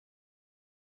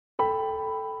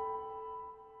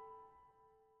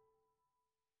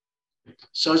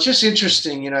So it's just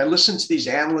interesting. I listen to these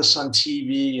analysts on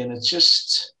TV, and it's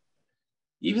just,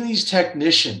 even these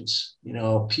technicians,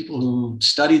 people who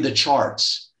study the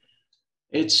charts,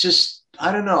 it's just,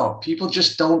 I don't know, people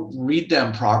just don't read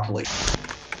them properly.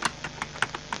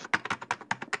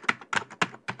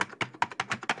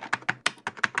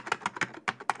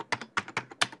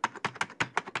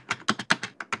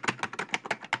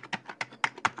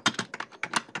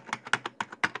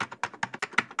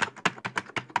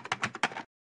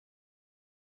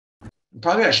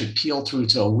 Probably I should peel through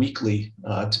to a weekly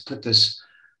to put this.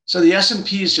 So the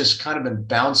S&P has just kind of been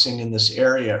bouncing in this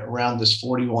area around this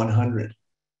 4,100.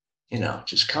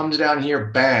 Just comes down here,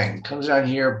 bang, comes down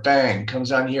here, bang, comes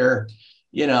down here,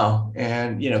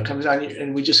 and comes down here,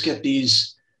 and we just get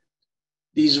these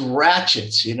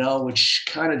ratchets, which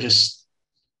kind of just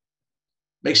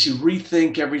makes you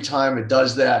rethink every time it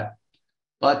does that.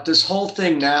 But this whole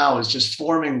thing now is just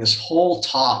forming this whole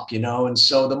top, and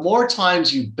so the more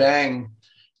times you bang,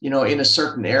 in a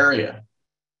certain area,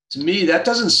 to me, that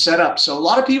doesn't set up. So a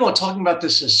lot of people are talking about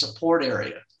this as support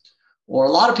area, or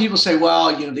a lot of people say,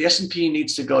 well, the S&P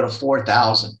needs to go to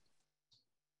 4,000.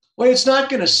 Well, it's not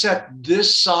going to set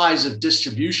this size of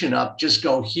distribution up, just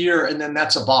go here, and then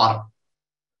that's a bottom,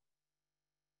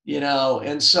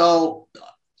 and so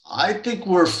I think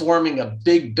we're forming a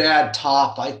big bad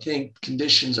top. I think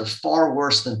conditions are far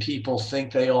worse than people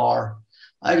think they are.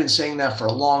 I've been saying that for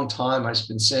a long time. I've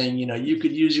been saying, you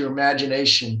could use your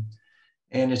imagination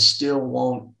and it still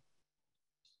won't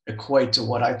equate to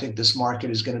what I think this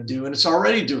market is going to do. And it's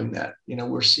already doing that.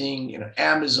 We're seeing,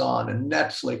 Amazon and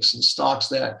Netflix and stocks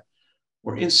that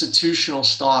were institutional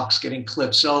stocks getting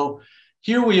clipped. So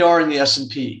here we are in the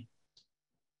S&P.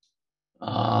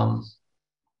 I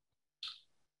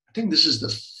think this is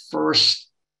the first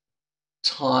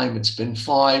time it's been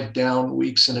 5 down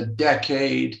weeks in a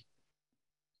decade.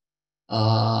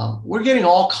 We're getting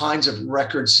all kinds of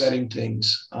record-setting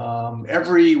things.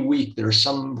 Every week there's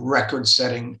some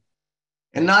record-setting,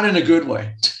 and not in a good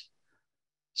way.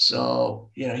 So,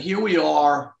 here we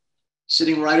are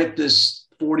sitting right at this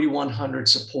 4,100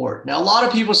 support. Now, a lot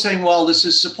of people saying, well, this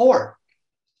is support,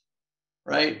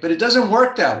 right? But it doesn't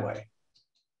work that way.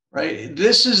 Right?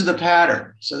 This is the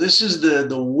pattern. So this is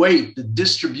the weight, the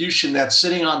distribution that's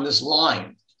sitting on this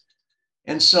line.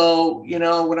 And so,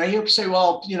 when I hear people say,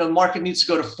 well, market needs to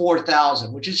go to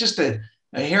 4,000, which is just a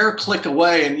hair click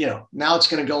away, and, now it's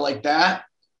going to go like that.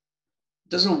 It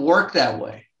doesn't work that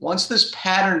way. Once this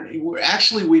pattern,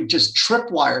 we've just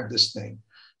tripwired this thing.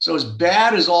 So as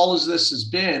bad as all of this has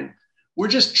been, we're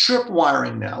just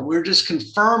tripwiring now. We're just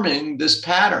confirming this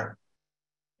pattern.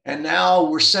 And now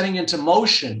we're setting into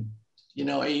motion,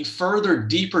 a further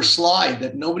deeper slide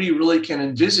that nobody really can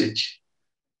envisage.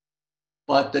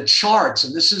 But the charts,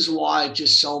 and this is why it's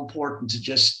just so important to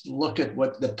just look at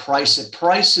what the price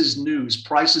is news,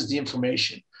 price is the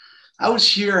information. I always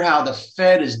hear how the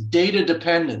Fed is data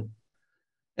dependent.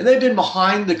 And they've been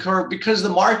behind the curve because the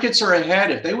markets are ahead.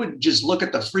 If they would just look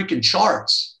at the freaking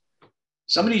charts,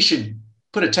 somebody should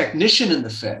put a technician in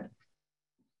the Fed.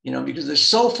 Because they're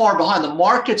so far behind. The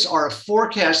markets are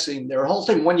forecasting their whole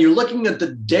thing. When you're looking at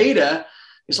the data,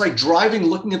 it's like driving,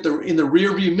 looking at in the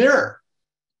rearview mirror,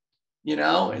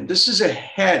 and this is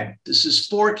ahead. This is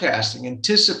forecasting,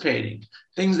 anticipating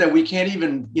things that we can't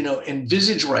even,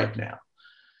 envisage right now.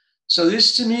 So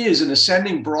this to me is an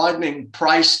ascending, broadening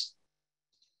price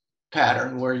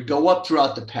pattern where you go up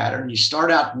throughout the pattern. You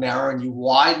start out narrow and you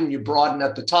widen, you broaden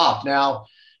at the top. Now,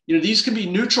 these can be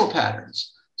neutral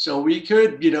patterns. So we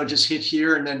could, just hit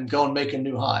here and then go and make a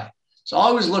new high. So I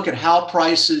always look at how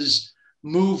prices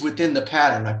move within the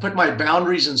pattern. I put my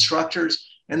boundaries and structures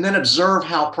and then observe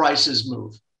how prices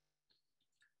move.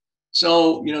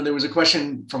 So, there was a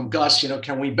question from Gus,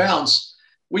 can we bounce?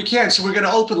 We can. So we're going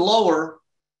to open lower.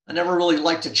 I never really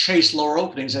like to chase lower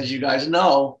openings, as you guys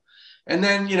know. And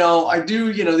then, I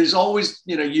do, there's always,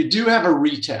 you do have a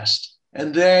retest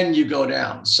and then you go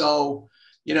down. So,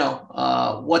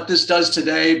 what this does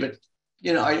today, but,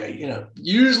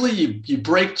 usually you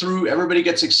break through, everybody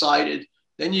gets excited,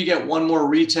 then you get one more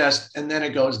retest and then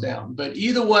it goes down. But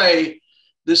either way,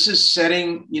 this is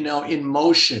setting, in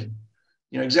motion,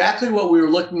 exactly what we were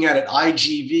looking at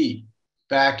IGV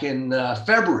back in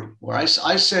February, where I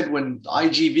said when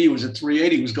IGV was at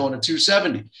 380, it was going to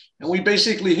 270. And we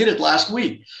basically hit it last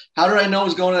week. How did I know it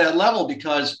was going to that level?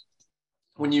 Because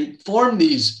when you form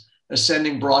these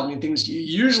ascending, broadening things, you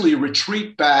usually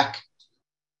retreat back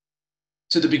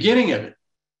to the beginning of it.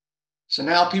 So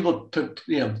now people,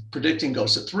 predicting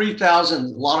goes to 3,000. A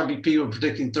lot of people are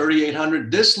predicting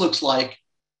 3,800. This looks like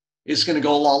it's going to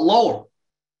go a lot lower.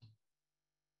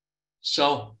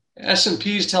 So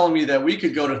S&P is telling me that we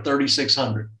could go to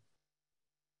 3,600.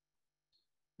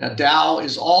 Now, Dow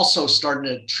is also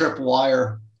starting to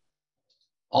tripwire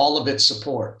all of its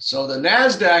support. So the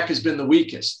NASDAQ has been the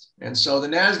weakest. And so the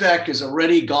NASDAQ has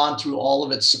already gone through all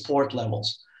of its support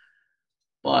levels.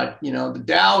 But, the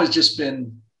Dow has just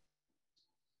been,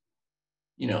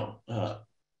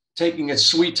 taking its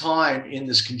sweet time in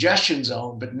this congestion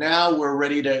zone. But now we're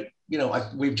ready to,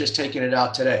 we've just taken it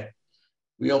out today.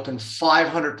 We opened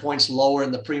 500 points lower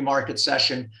in the pre-market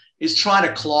session. It's trying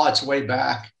to claw its way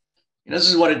back. This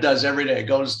is what it does every day. It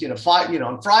goes,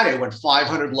 on Friday it went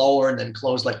 500 lower and then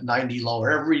closed like 90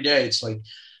 lower. Every day it's like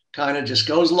kind of just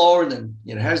goes lower and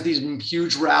then, has these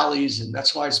huge rallies. And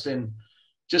that's why it's been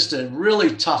just a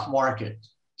really tough market.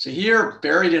 So here,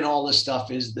 buried in all this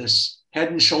stuff is this head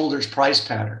and shoulders price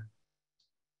pattern.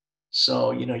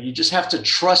 So, you just have to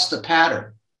trust the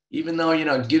pattern, even though,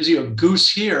 it gives you a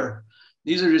goose here.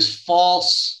 These are just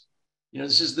false,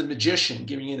 this is the magician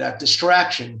giving you that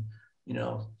distraction,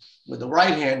 with the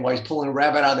right hand while he's pulling a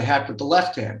rabbit out of the hat with the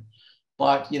left hand.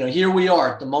 But, here we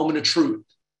are at the moment of truth.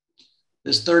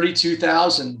 This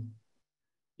 32,000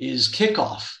 is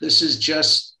kickoff. This is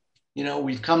just,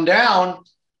 we've come down,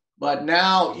 but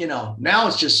now, now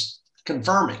it's just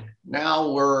confirming.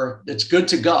 Now it's good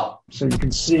to go. So you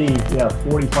can see,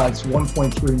 45 is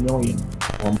 1.3 million.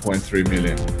 $1.3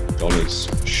 million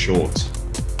short.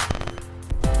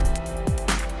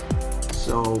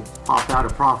 So popped out a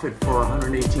profit for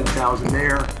 118,000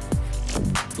 there.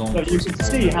 So you can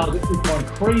see how this is going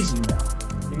crazy now.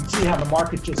 You can see how the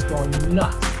market just going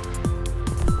nuts.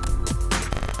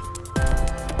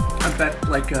 I bet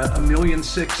like $1.6 million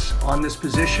on this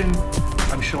position.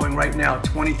 I'm showing right now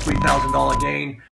 $23,000 gain.